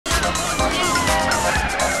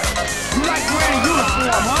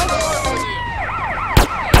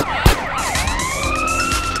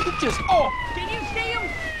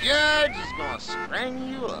Strang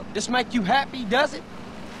you up. This make you happy, does it?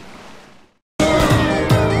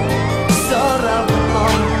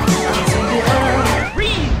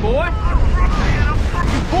 Breathe, boy!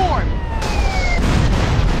 You bore me!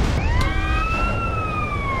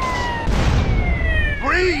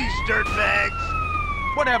 Breeze, dirtbags!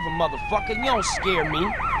 Whatever, motherfucker, you don't scare me.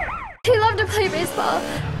 He loved to play baseball.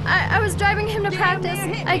 I was driving him to practice.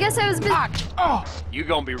 I guess I was busy. Oh! You're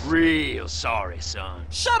gonna be real sorry, son.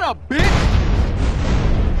 Shut up, bitch!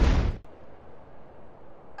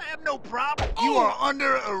 I have no problem. You are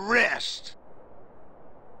under arrest.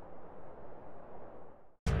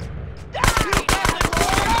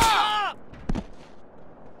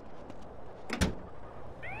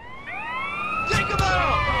 Take him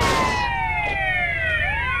out!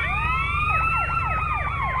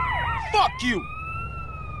 Fuck you!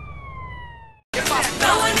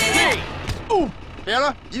 Hey! Ooh!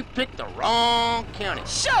 Fella, you picked the wrong county.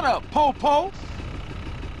 Shut up, Popo!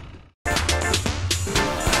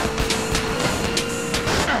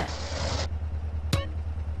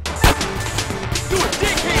 You a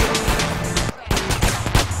dickhead!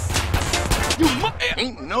 You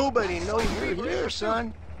Ain't nobody know you're here,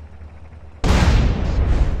 son.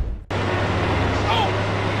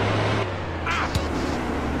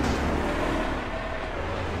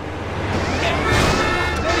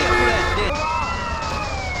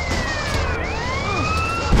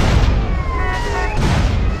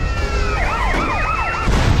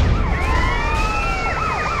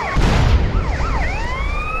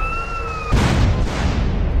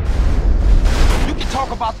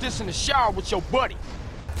 Talk about this in the shower with your buddy.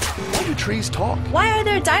 Why do trees talk? Why are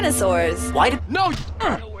there dinosaurs? Why do... No!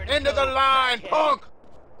 End of the line, punk!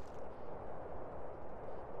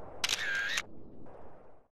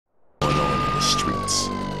 Going on in the streets.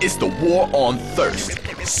 It's the war on thirst.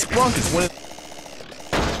 Sprunk is winning.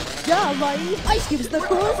 Yeah, Lighty. Ice Cube's the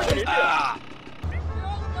coolest.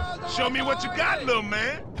 Show me what you got, little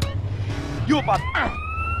man. You about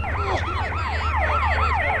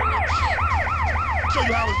Show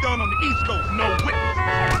you how it's done on the East Coast, no witness.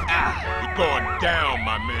 You're going down,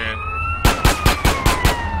 my man.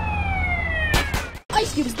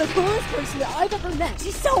 Ice Cube's the coolest person that I've ever met.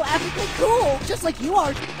 He's so epically cool, just like you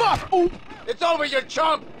are. fuck! Ooh! It's over, you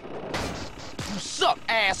chump. You suck,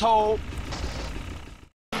 asshole!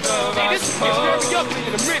 Hey, this is very ugly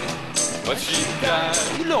in a minute. But she died.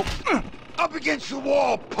 You know, Up against the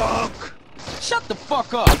wall, punk. shut the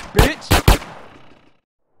fuck up, bitch!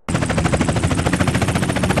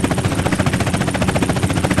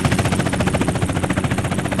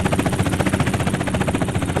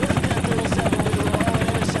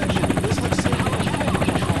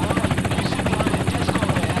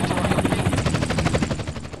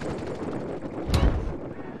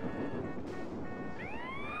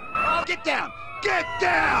 Get down! Get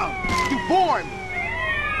down! You bore me!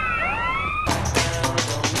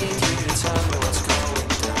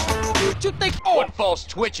 What you think? Oh! One false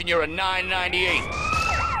twitch and you're a 998.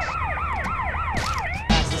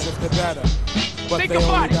 As if they're better, but Think they only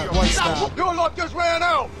about it! got one Stop. style. Your luck just ran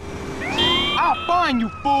out! I'll find you,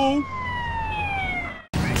 fool!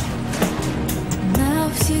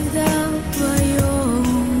 Навсегда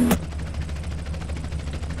вдвоем.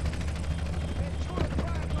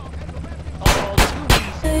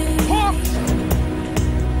 Punk!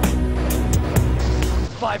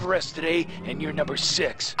 5 arrests today, and you're number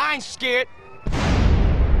 6. I ain't scared.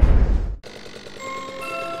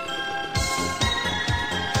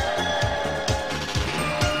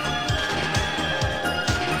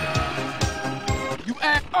 You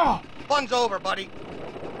act. Oh! Fun's over, buddy.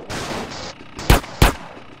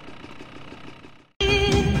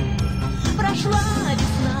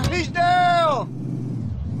 He's down!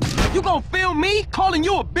 You gonna film me calling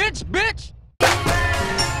you a bitch, bitch?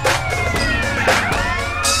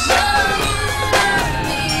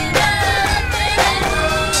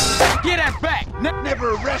 Get that back!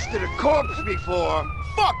 Never arrested a corpse before.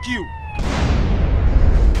 Fuck you!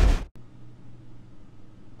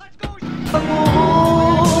 Let's go!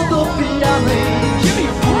 Give me a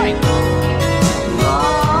break!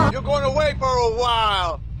 You're going away for a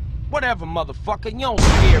while. Whatever, motherfucker, you don't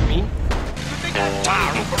scare me.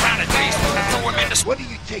 When do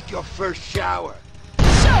you take your first shower?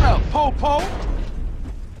 Shut up, Popo!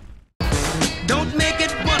 Don't make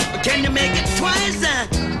it once, but can you make it twice?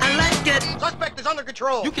 I like it. Suspect is under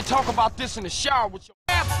control. You can talk about this in the shower with your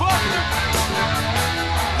ass buster!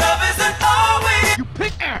 Love isn't always. You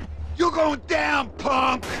pick. You're going down,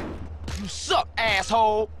 punk. You suck,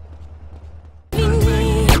 asshole!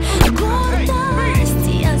 Гордость,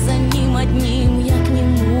 я за ним одним, я к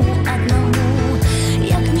нему одному,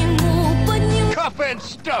 я к нему поднимусь. and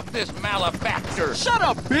stuff this malefactor. Shut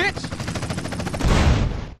up, bitch!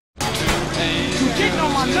 You getting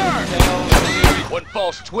on my nerves! One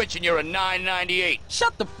false twitch and you're a 998.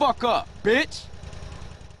 Shut the fuck up, bitch!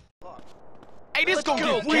 Hey, this gonna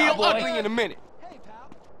get real ugly in a minute. Hey, pal.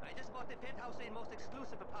 I just bought the penthouse in most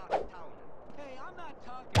exclusive apartment town. Hey, I'm not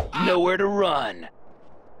talking. Nowhere to run.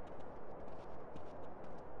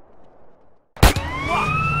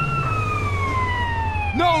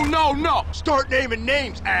 No, no, no! Start naming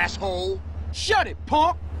names, asshole. Shut it,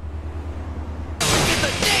 punk! Get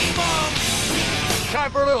the name of!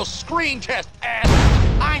 Time for a little screen test, ass.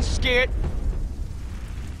 I ain't scared.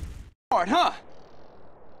 Hard, huh?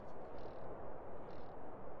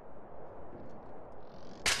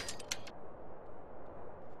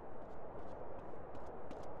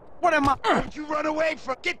 What am I? Don't you run away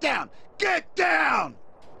from... Get down! Get down!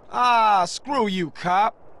 Ah, screw you,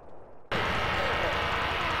 cop.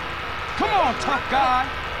 Come on, tough guy.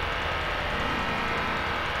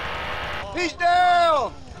 He's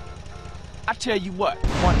down! I tell you what,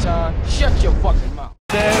 one time, shut your fucking mouth.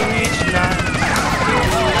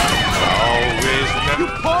 You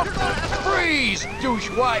punk! Freeze, douche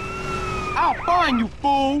wipe! I'll find you,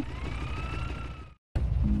 fool!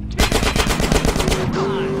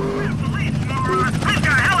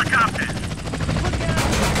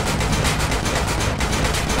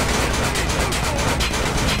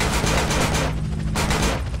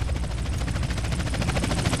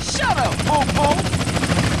 Shut up, po-po!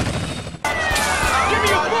 Give me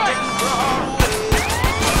your butt!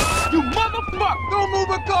 You motherfucker! Don't move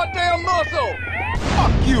a goddamn muscle!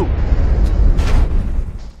 Fuck you!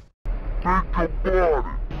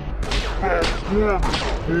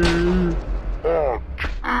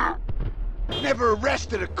 Never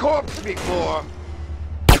arrested a corpse before.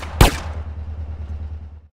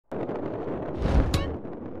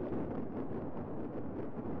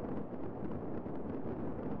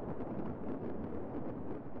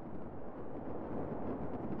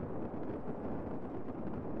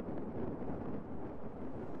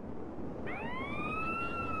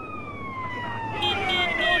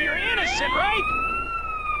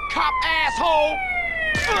 Cop asshole!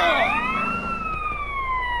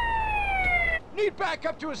 Need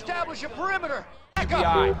backup to establish a perimeter. Back Be up.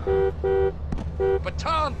 alright.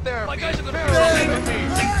 Baton therapy. My guys in the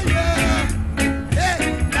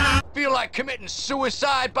Feel like committing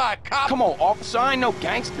suicide by a cop? Come on, officer, I ain't no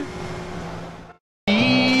gangster.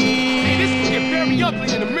 Hey, this is gonna get very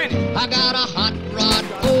ugly in a minute. I got a hot rod,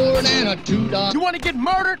 Ford, and a 2-door. You wanna get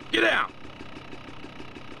murdered? Get out!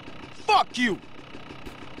 Fuck you!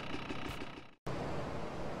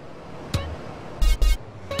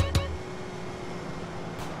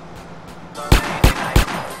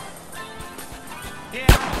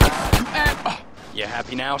 You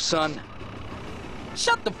happy now, son?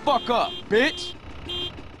 Shut the fuck up, bitch!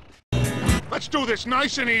 Let's do this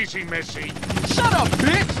nice and easy, Missy. Shut up,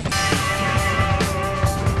 bitch!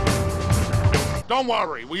 Don't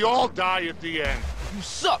worry, we all die at the end. You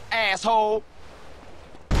suck, asshole!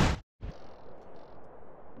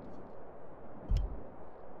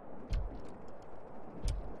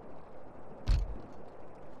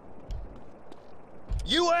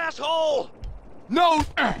 You asshole! No!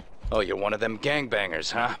 Oh, you're one of them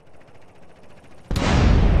gangbangers, huh?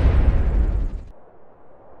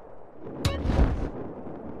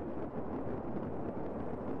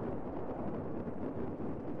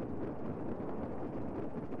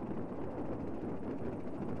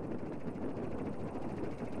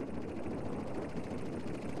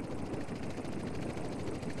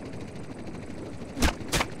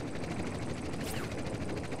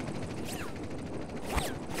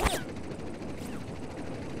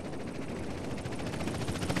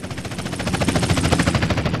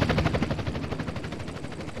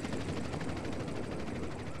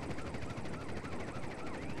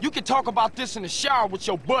 You can talk about this in the shower with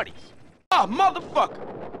your buddies. Ah, motherfucker!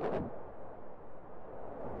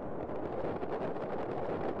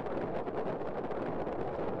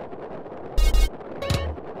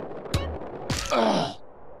 Ugh.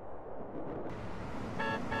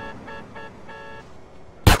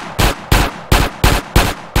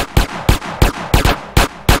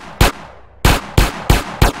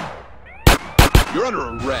 You're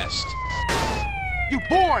under arrest. You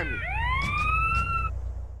boring me!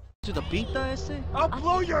 To the pita ese? I'll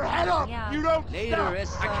blow your head up! Yeah. You don't Later,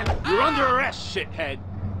 stop! esa. You're under arrest, shithead.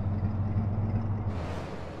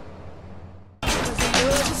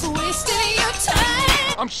 You're just wasting your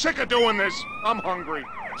time. I'm sick of doing this. I'm hungry.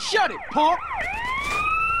 Shut it, punk!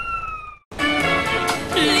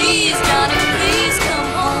 Please, Johnny, please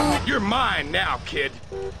come home. You're mine now, kid.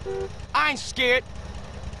 I ain't scared.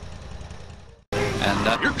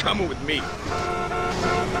 And You're coming with me.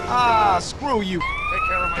 Ah, screw you. Take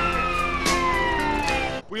care of my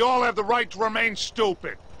kid. We all have the right to remain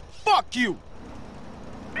stupid. Fuck you.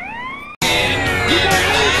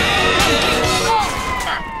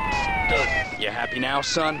 you happy now,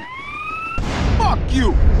 son? Fuck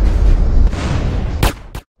you.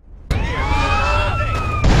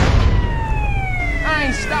 I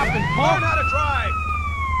ain't stopping, punk. Learn how to drive.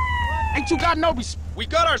 Ain't you got no respect? We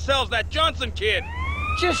got ourselves that Johnson kid.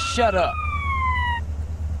 Just shut up.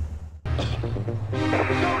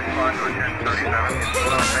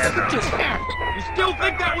 Just You still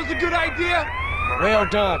think that was a good idea? well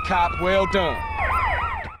done, cop. Well done.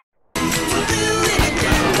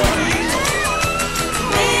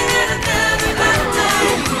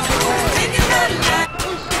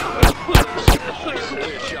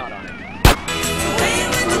 Shot on him.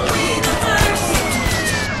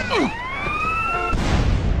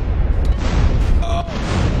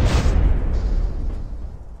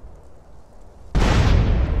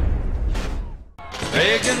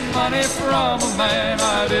 Taking money from a man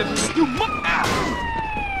I didn't. You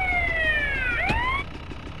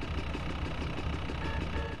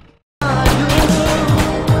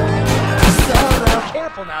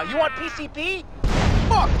Careful now, you want PCP?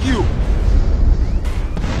 Fuck you.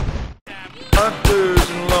 Doctors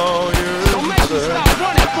and lawyers. Don't make me stop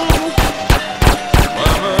running, fool.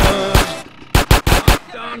 Mamas,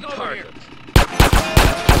 On target.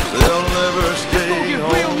 they'll never stay Get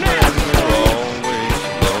home real and nasty. they're always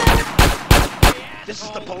alone. This is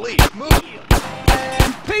the police. Move.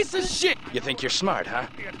 You piece of shit. You think you're smart, huh?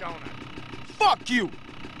 Be a donut. Fuck you.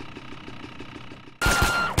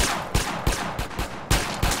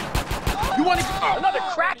 You want to? Another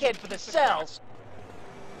crackhead for the cells.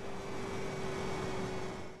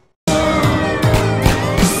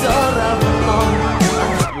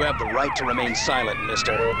 You have the right to remain silent,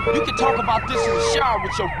 mister. You can talk about this in the shower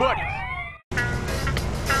with your buddies.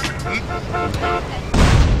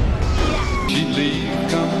 She'd leave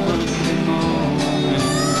come Monday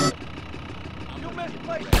morning. You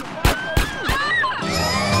misplaced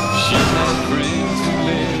She had friends who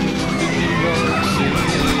lived in New York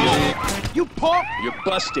City. You punk. You're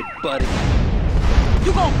busted, buddy.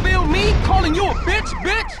 You gonna film me calling you a bitch,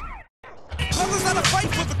 bitch? Brothers gotta fight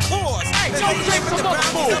for the cause. Hey, And don't they take live in some the other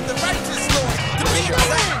boundaries fool. of the righteous Lord. To be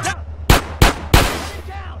exact.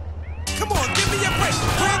 Come on, give me a break,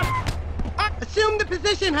 quick. Assume the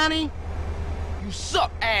position, honey. You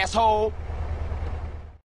suck, asshole.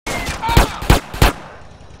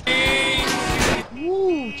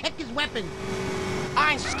 Ooh, check his weapon.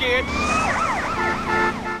 I ain't scared.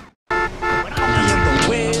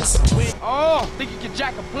 Oh, think you can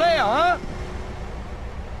jack a player, huh?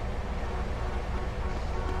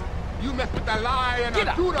 You mess with the lion Get or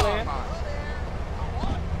out, do man.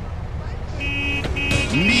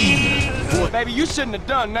 the Baby, you shouldn't have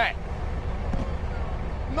done that.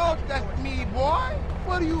 No, that's me, boy.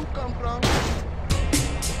 Where do you come from?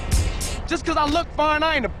 Just because I look fine,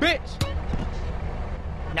 I ain't a bitch.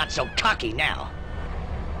 Not so cocky now.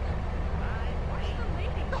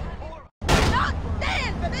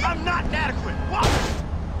 I'm not inadequate. What?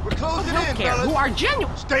 We're closing in, fellas. Who are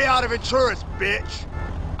genuine? Stay out of insurance, bitch.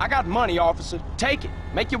 I got money, officer. Take it.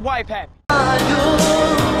 Make your wife happy.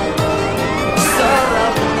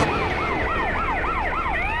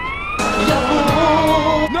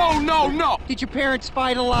 No, no, no. Did your parents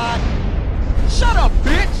fight a lot? Shut up,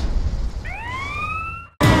 bitch.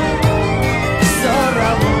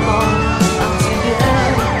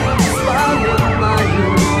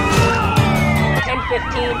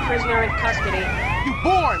 10-15, prisoner in custody. You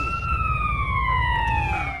boring me.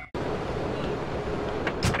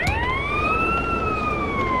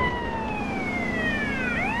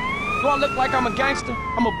 Do I look like I'm a gangster?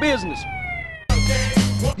 I'm a businessman.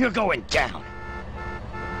 You're going down.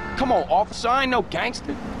 Come on, officer. I ain't no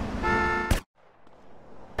gangster.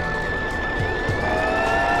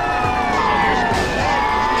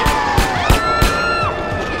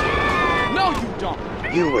 No, you don't.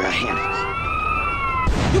 You were a hand.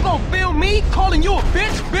 You gonna film me calling you a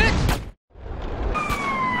bitch, bitch?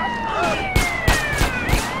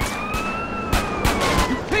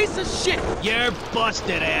 You piece of shit. You're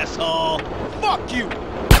busted, asshole. Fuck you.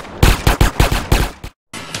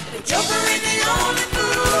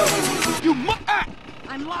 You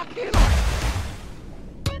I'm locked in on it.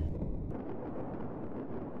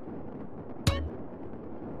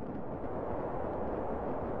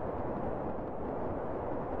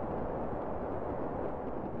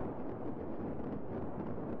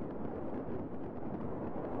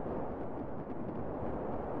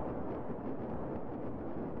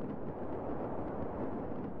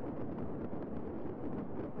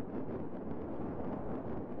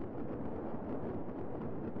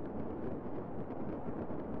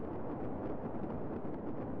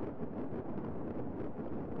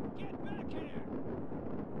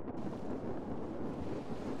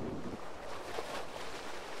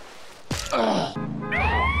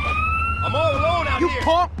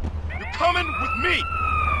 punk! You're coming with me!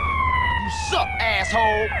 You suck,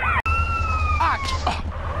 asshole!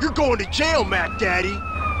 You're going to jail, Mac Daddy!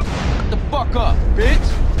 Shut the fuck up,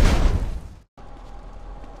 bitch!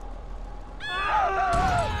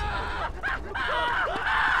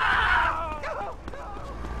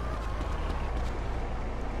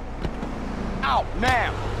 Out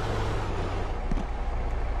now!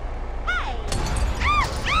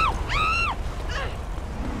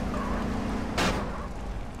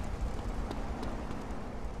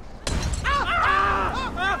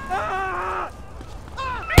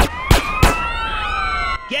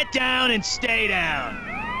 Get down and stay down.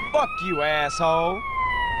 Fuck you, asshole!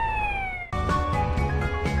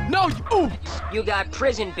 No, you... Ooh. You got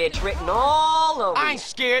prison bitch written all over I ain't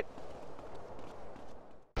scared!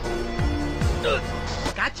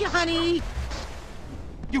 Gotcha, honey.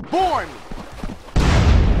 You boring me!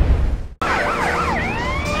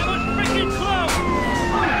 That was freaking close.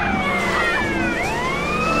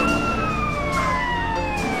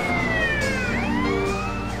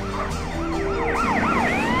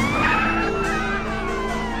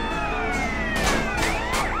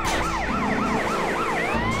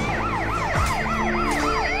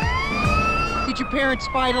 Did your parents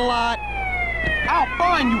fight a lot? I'll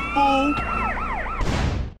find you, fool!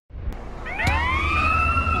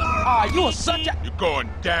 Ah, you are such a... You're going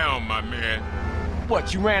down, my man.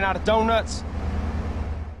 What, you ran out of donuts?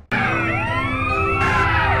 What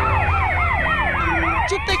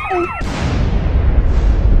you think? Ooh.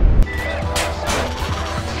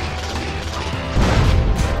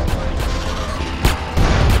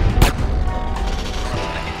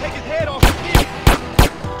 Take his head off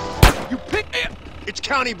You picked it! It's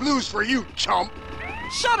county blues for you, chump.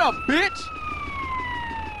 Shut up, bitch!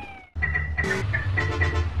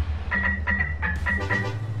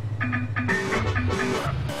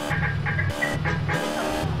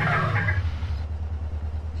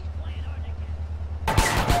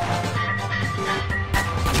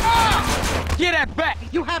 Get that back!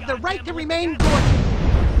 You have the right to remain gorgeous.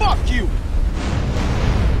 Fuck you!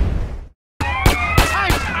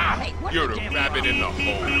 You're the rabbit in the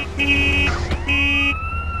hole.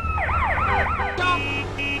 Stop!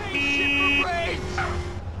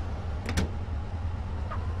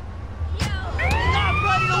 Stop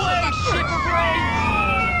running away, shipper brains!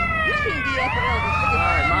 You seem the FL.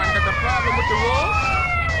 Alright, man, got the problem with the rules?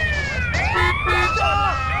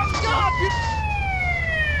 Stop!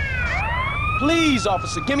 Please,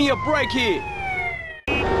 officer, give me a break here.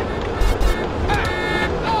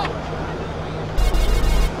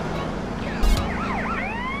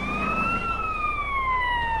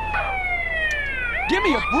 Give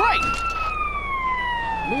me a break!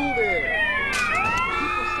 Move it.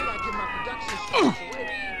 People say I give my production shots away.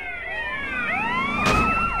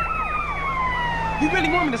 You really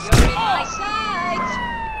want me to stay? My sides.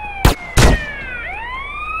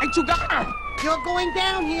 Ain't you got... You're going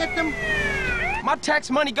down, handsome. My tax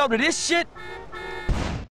money go to this shit?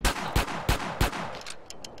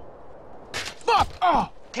 Fuck! Oh!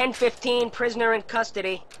 10-15, prisoner in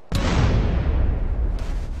custody.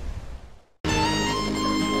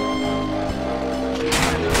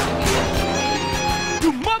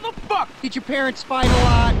 You motherfucker! Did your parents fight a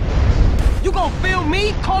lot? You gonna film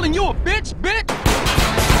me calling you a bitch, bitch?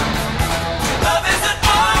 Love isn't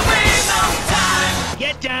always on time.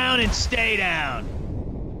 Get down and stay down.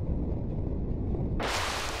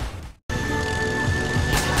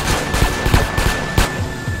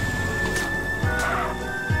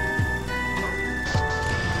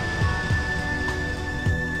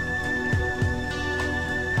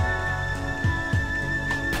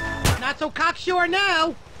 Not so cocksure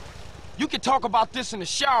now. You can talk about this in the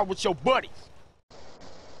shower with your buddies.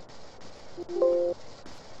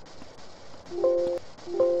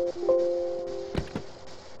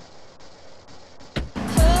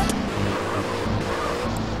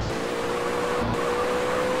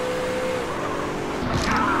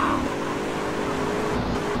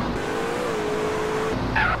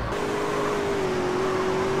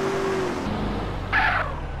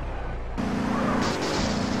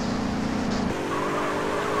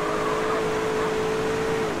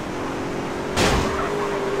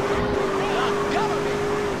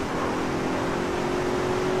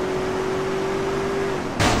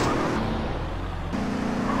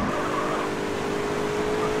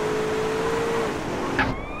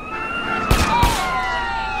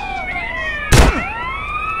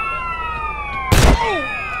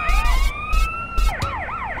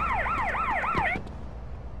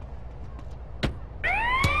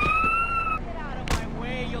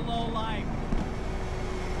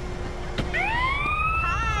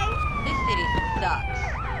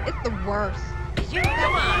 the worst. You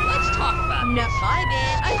come on, let's talk about No. this. Hi,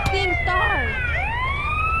 bitch. I'm being starved.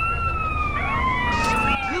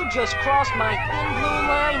 You just crossed my thin blue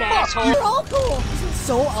line, asshole. You're all cool. Isn't it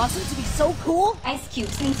so awesome to be so cool? Ice Cube,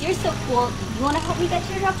 since you're so cool, you wanna help me get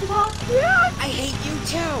teardrop to pop? Yeah. I hate you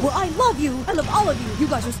too. Well, I love you. I love all of you. You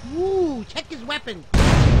guys are... Ooh, check his weapon.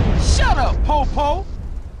 Shut up, Popo!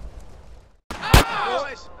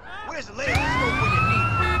 Boys, where's the lady scope when you need it?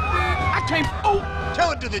 I can't... Oh!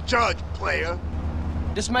 Tell it to the judge, player.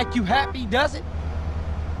 This make you happy, does it?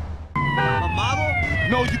 A model?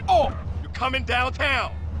 No, you... Oh! You're coming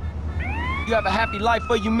downtown. You have a happy life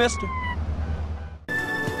for you, mister?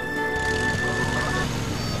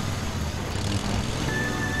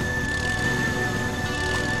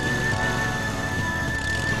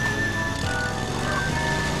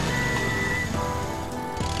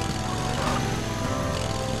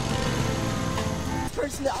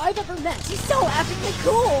 person that I've ever met. She's so epically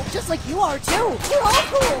cool. Just like you are, too. We're all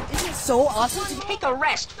cool. Isn't it so awesome to... Take a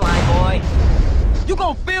rest, Flyboy. You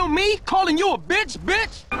gonna film me calling you a bitch?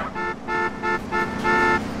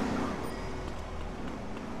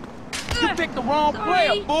 You picked the wrong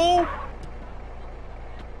player, fool!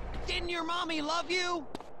 Didn't your mommy love you?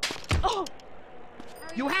 Oh!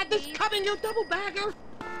 You had this coming, you double bagger!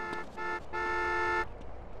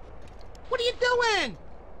 What are you doing?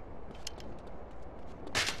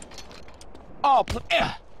 Oh,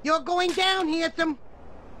 You're going down, handsome.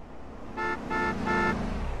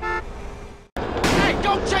 Hey,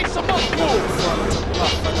 go chase some other fools!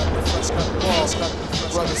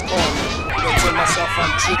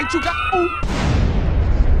 Ain't you got... Ooh.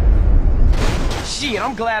 Shit,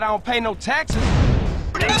 I'm glad I don't pay no taxes.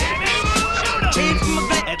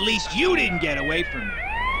 At least you didn't get away from me.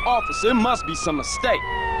 Officer, it must be some mistake.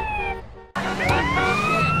 What the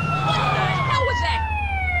hell was that?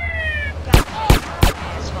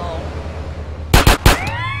 Asshole.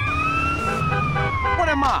 What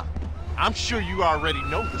am I? I'm sure you already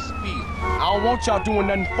know the spiel. I don't want y'all doing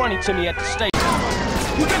nothing funny to me at the station.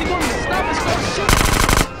 You really want me to stop and start shit?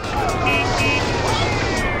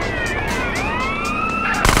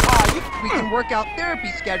 We can work out therapy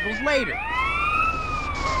schedules later.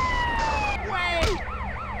 Wait!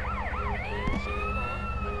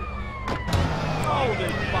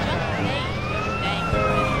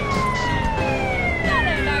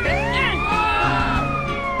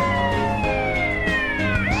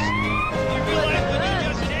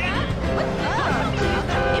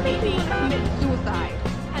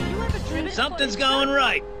 Something's going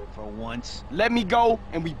right, for once. Let me go,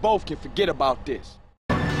 and we both can forget about this.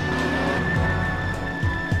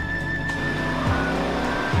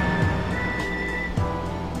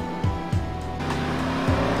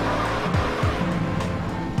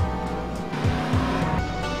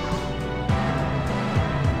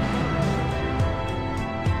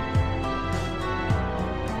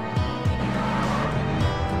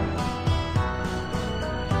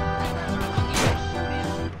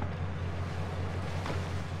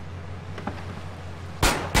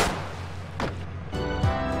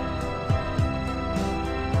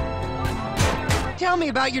 Tell me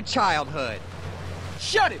about your childhood.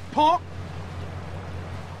 Shut it, punk!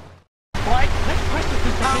 Right?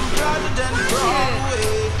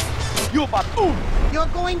 You about... Ooh! You're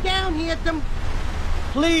going down, handsome.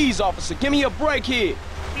 Please, officer, give me a break here.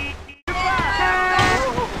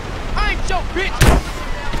 I ain't your bitch!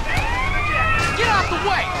 Get out the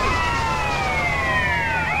way!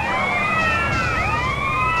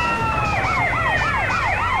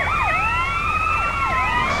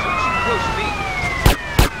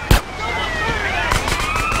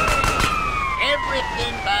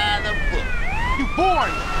 Everything by the book. You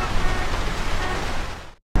boring!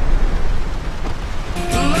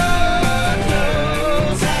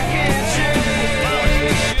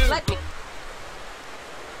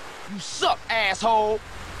 You suck, asshole!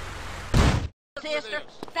 Sister,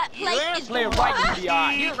 that place is Play it right in the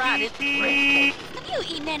eye. You're right, it's great. Have you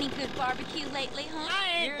eaten any good barbecue lately, huh?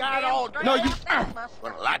 I ain't got all No, you... Gonna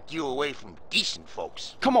lock you away from decent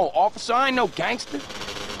folks. Come on, officer, I ain't no gangster.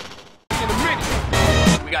 In a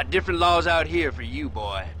minute. We got different laws out here for you,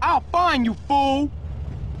 boy. I'll find you, fool!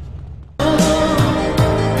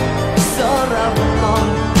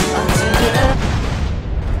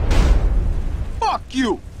 Fuck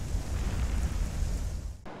you!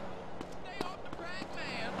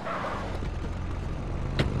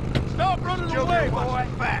 Stop running away, boy.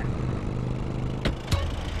 Back.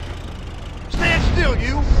 Stand still,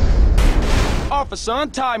 you. Officer,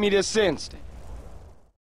 untie me this instant.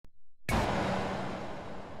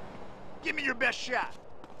 Give me your best shot.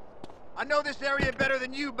 I know this area better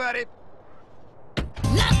than you, buddy.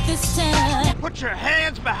 Nothing this time. Put your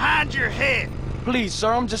hands behind your head. Please,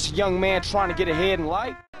 sir, I'm just a young man trying to get ahead in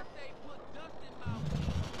life.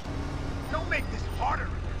 Don't make this harder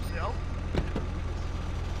on yourself.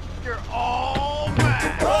 You're all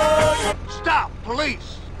mine. Stop,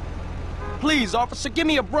 police. Please, officer, give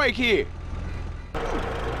me a break here.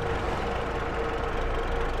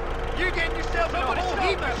 You're getting yourself in a whole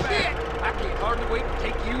heap of shit. I can't hardly wait to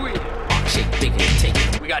take you in. Shit, bigger than take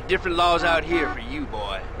it. We got different laws out here for you,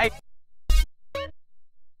 boy. Hey.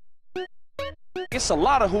 It's a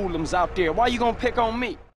lot of hoodlums out there. Why you gonna pick on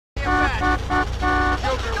me?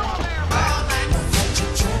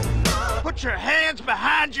 Put your hands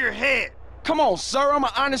behind your head. Come on, sir, I'm an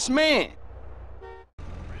honest man.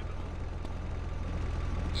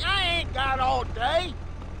 I ain't got all day.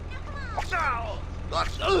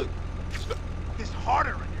 This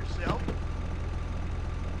harder on yourself.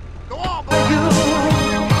 Go on, boy.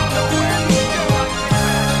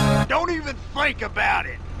 Don't even think about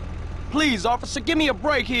it. Please, officer, give me a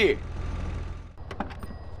break here.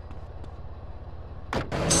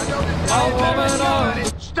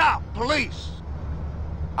 Stop, police.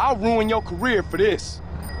 I'll ruin your career for this.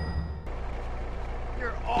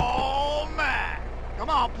 You're all mine. Come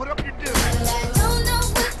on, put up your dues.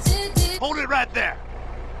 Hold it right there.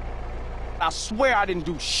 I swear I didn't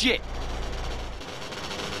do shit.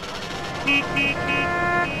 I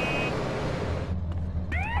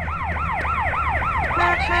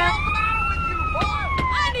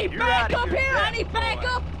need backup here! I need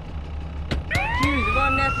backup! Accused of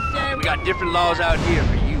unnecessary... We got different laws out here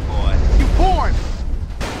for you, boy. You born!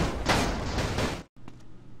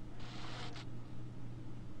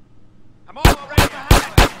 I'm all right behind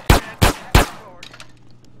you.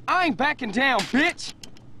 I ain't backing down, bitch!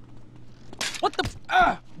 What the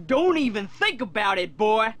Don't even think about it,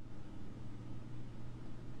 boy.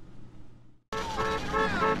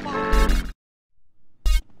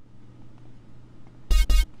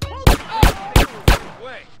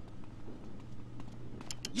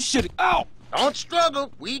 You should've... Ow! Don't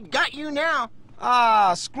struggle. We got you now.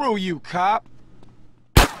 Ah, screw you, cop.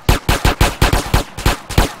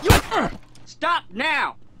 You... Stop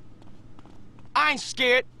now! I ain't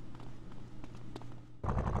scared.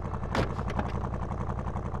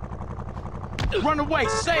 Run away,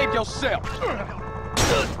 save yourself.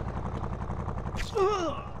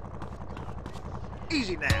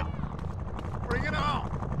 Easy now. Bring it on.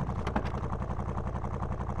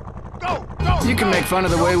 Go, go. You can make fun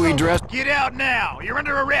of the way we dress. Get out now. You're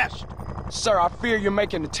under arrest. Sir, I fear you're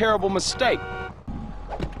making a terrible mistake.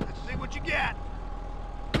 Let's see what you got.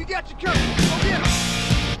 We got you covered. Go get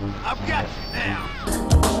him. I've got you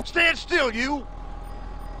now. Stand still, you.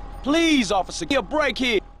 Please, officer, give a break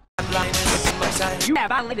here. You have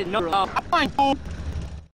violated no law. I ain't fool.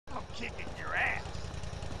 I'm kicking your ass.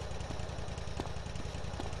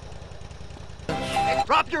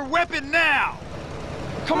 Drop your weapon now.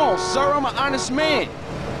 Come on, sir, I'm an honest man.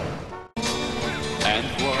 And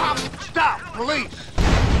Cop, stop, police.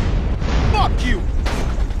 Fuck you.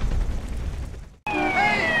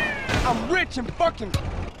 I'm rich and fucking...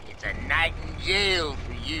 It's a night in jail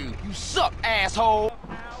for you. You suck, asshole.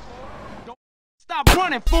 Don't stop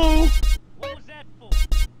running, fool. What was that for?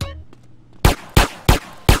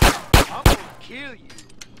 I'm gonna kill you.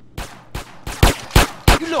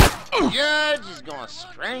 You know... Judge is gonna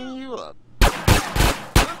string you up.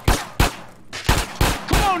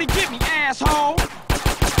 Come on and get me, asshole.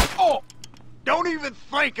 Oh. Don't even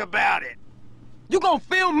think about it. You gonna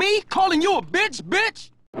film me calling you a bitch?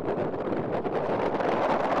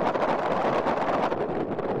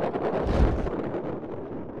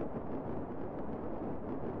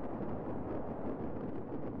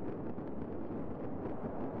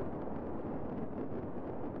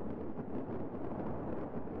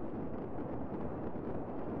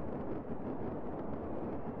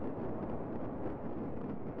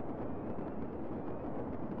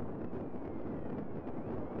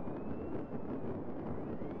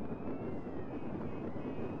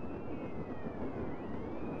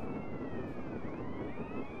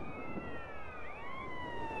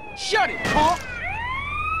 Shut it, punk!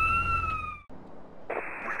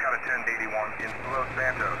 We've got a 1081 in Los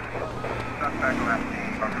Santos. Suspect left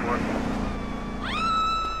front floor.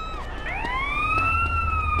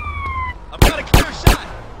 I've got a clear shot.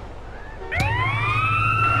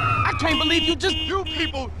 I can't believe you just... You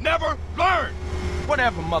people never learn.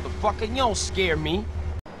 Whatever, motherfucker. You don't scare me.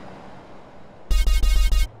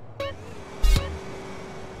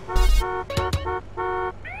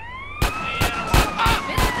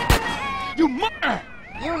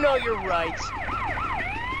 You know your rights.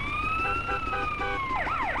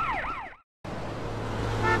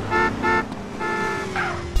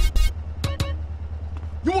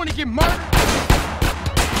 You want to get murdered?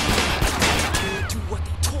 Do what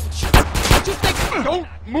they told you. What you think? Don't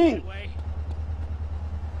move.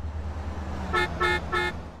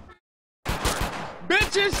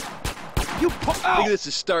 Bitches! You I think this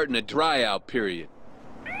is starting a dry out period.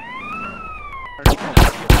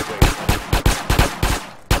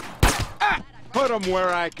 Put him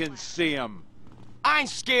where I can see him. I ain't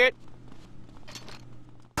scared.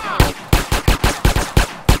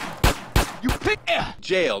 You pick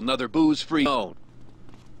Jail, another booze-free zone.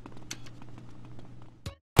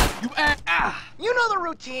 You You know the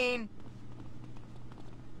routine.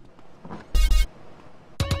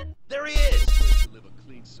 There he is. Live a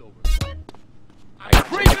clean, sober life.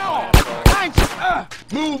 bring it on!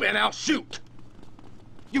 Move and I'll shoot.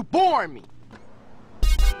 You boring me.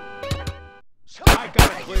 I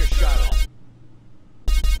got a clear shot on him.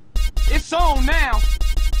 It's on now.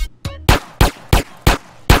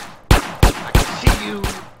 I can see you.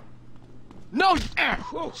 No,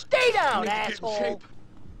 Stay down, asshole.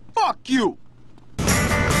 fuck you.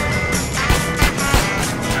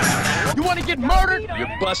 You want to get murdered? You're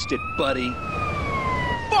busted, buddy.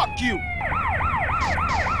 Fuck you.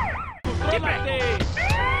 Get back there.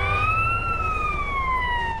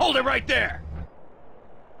 Hold it right there.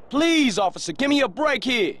 Please, officer, give me a break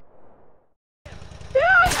here.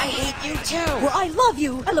 I hate you too. Well, I love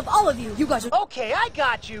you. I love all of you. You guys are... Okay, I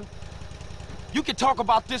got you. You can talk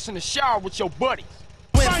about this in the shower with your buddies.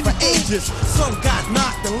 Went for ages, some got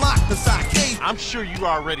knocked and locked inside cage. I'm sure you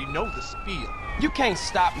already know the spiel. You can't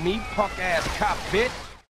stop me, punk-ass cop bitch.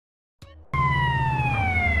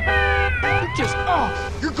 You just,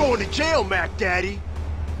 You're going to jail, Mac Daddy.